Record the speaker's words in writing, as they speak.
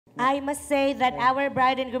I must say that our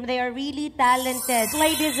bride and groom, they are really talented.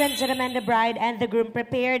 Ladies and gentlemen, the bride and the groom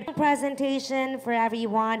prepared a presentation for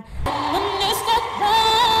everyone. When it's not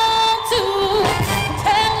wrong to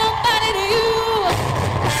tell nobody to you.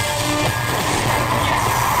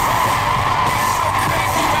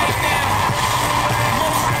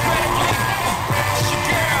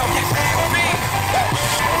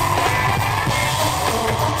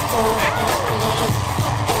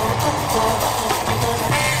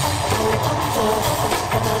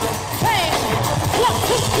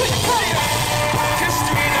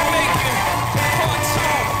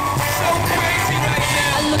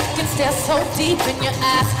 Stare so deep in your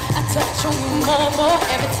eyes. I touch on you more and more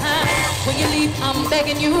every time. When you leave, I'm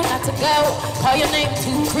begging you not to go. Call your name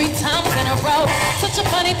 2-3 times in a row. Such a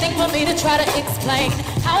funny thing for me to try to explain.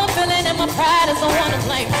 How I'm feeling and my pride is the one to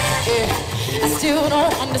blame. Yeah, I still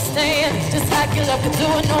don't understand just how you love to do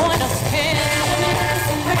it, no one else can.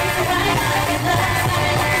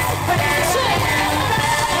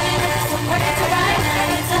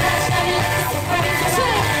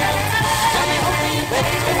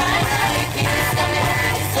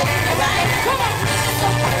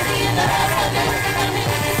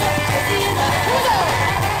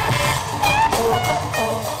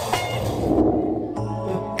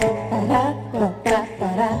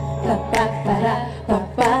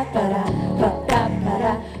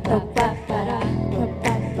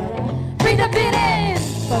 Bring the beat in!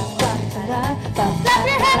 Clap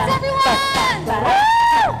your hands, everyone!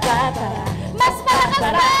 Mas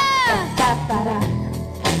malakas pa!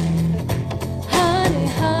 Honey,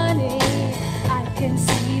 honey, I can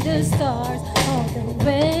see the stars all the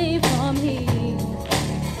way from here.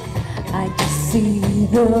 I can see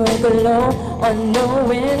the glow on the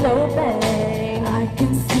window pane. I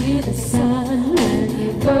can see the sun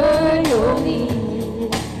whenever you're near.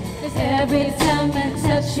 'Cause every time I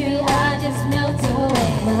touch you, I just melt away.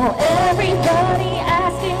 Now everybody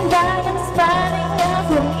asking why I'm smiling out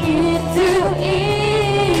from ear to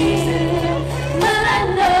ear. But I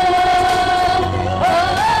know,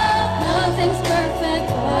 nothing's perfect,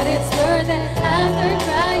 but it's worth it after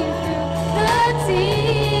crying through the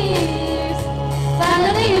tears.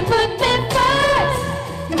 Finally you put me first,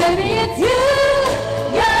 maybe it's you.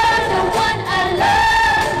 You're the one I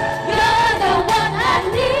love, you're the one I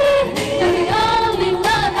need, you're the only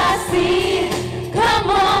one I see. Come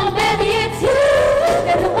on, baby, it's you.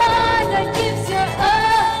 You're the one that gives your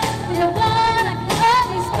all, you're the one I can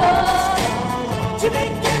always call. You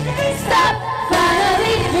make me stop.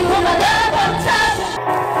 Finally, you put my love on top.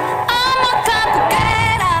 I'm a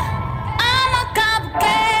complicator. I'm a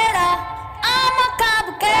complicator. I'm a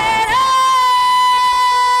complicator.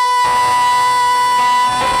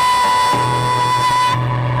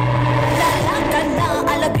 Lala ka na,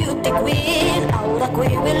 ala beauty queen. Aura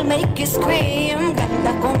ko'y will make you scream.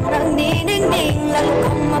 Ganda kong nagniningning, lalo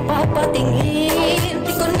kang mapapatingin.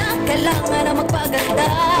 Di ko na kailangan na magpaganda.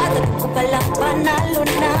 Dati ko palang panalo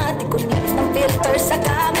na. Di ko need ng filter sa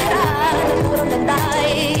camera. Naturo na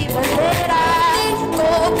tayo bandera. Di ko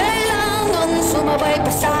kailangan sumabay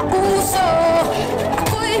pa sa uso.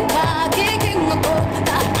 Ako'y magiging ako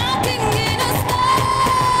na aking ginusto.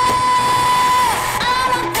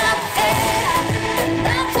 I'm a kapera,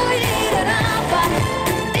 ganda ko'y hirarapan.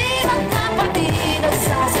 Di magkapatid ang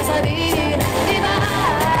sasasabihin, di ba?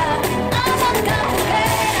 I'm a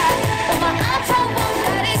kapera, umaataw ang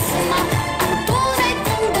karisma. Ang tunay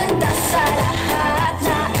kong ganda sa lahat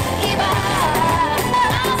na iba.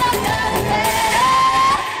 I'm a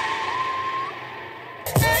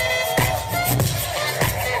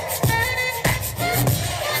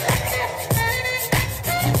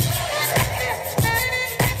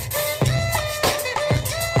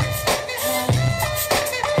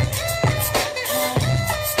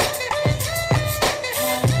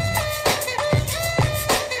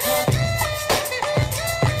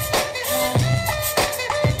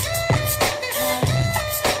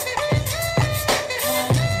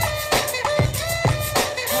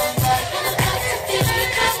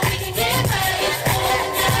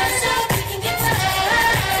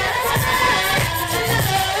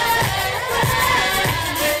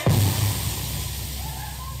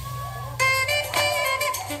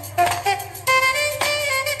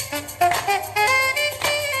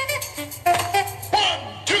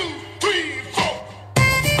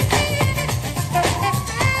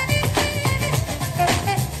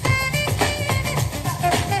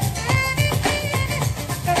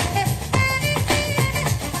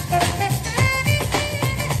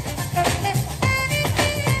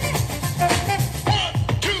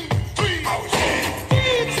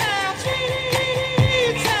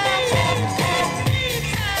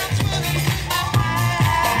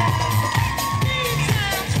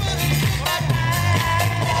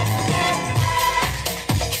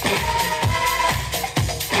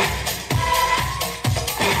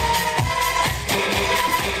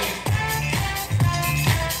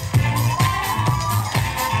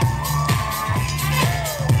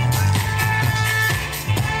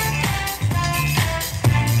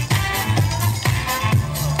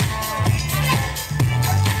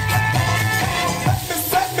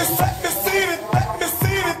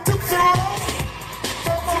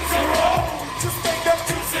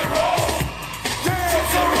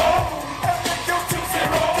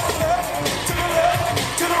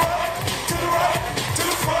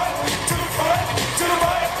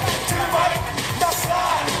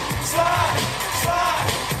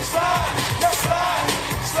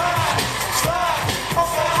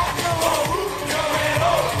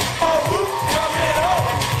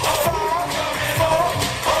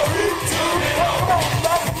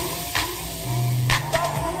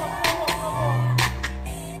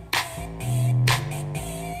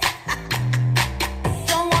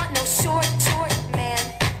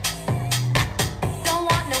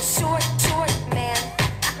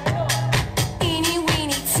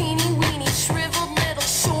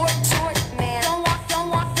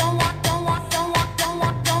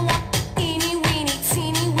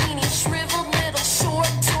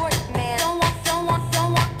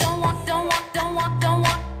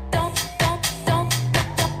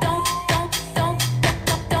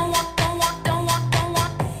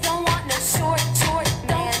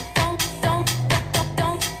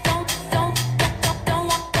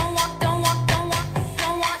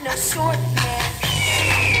short man.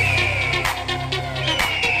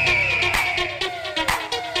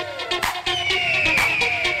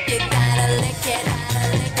 You gotta lick it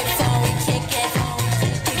before we kick it.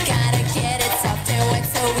 You gotta get it soft and wet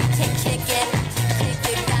so we can kick it.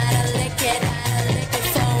 You gotta lick it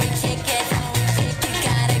before we kick it. You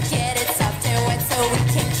gotta get it soft and wet so we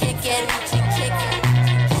can kick it. We can kick it.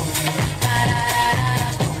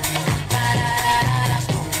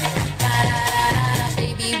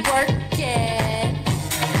 Baby, work it.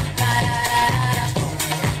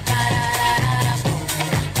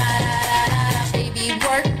 Baby,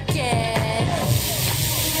 work it.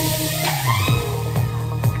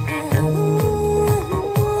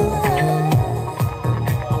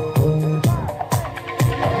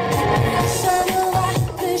 Ça ne va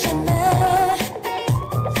plus jamais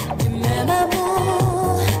du même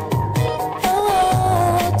amour.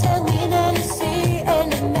 Oh, terminé ici et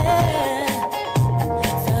demain.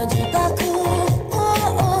 Fin du parcours. Oh,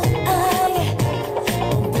 oh, aïe.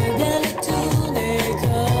 On peut bien le tourner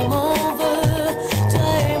comme on veut. Toi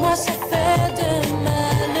et moi, ça fait de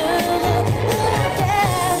malheureux.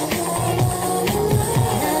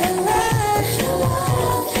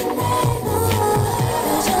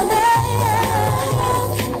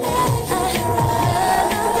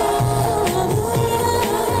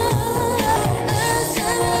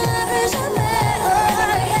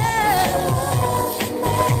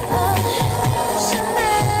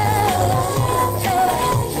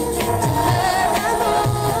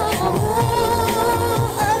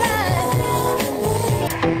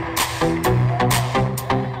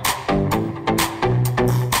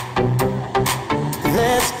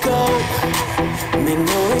 Let's go. Make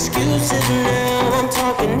no excuses now. I'm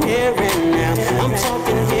talking here and now. I'm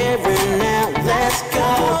talking here and now. Let's go.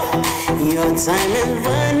 Your time is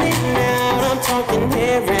running out. I'm talking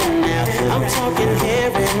here and now. I'm talking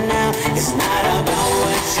here and now. It's not about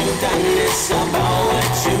what you've done. It's about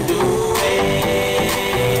what you do.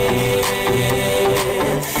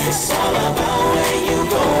 It's all about where you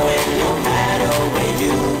going, no matter where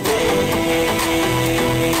you've been.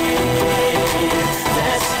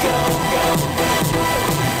 Let's go, go, go.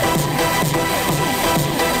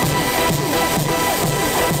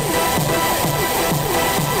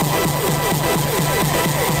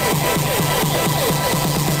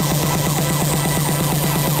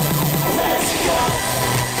 Let's go.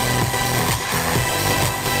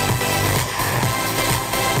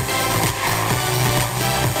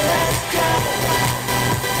 Let's go.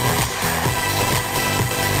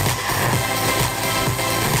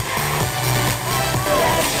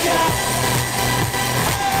 Let's go.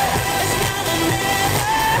 It's now or never.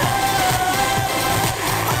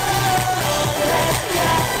 Let's go.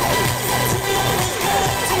 Tomorrow's good,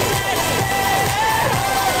 tonight's better.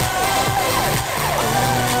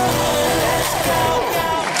 Let's go.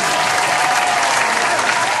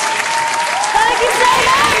 Thank you so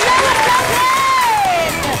much! That was so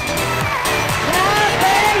great!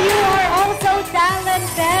 Grabe, you are also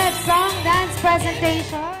talented! Song dance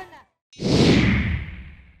presentation.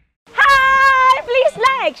 Hi! Please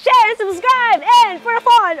like, share, subscribe, and for a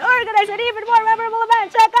fun, organized, and even more memorable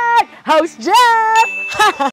event, check out Host Jeff!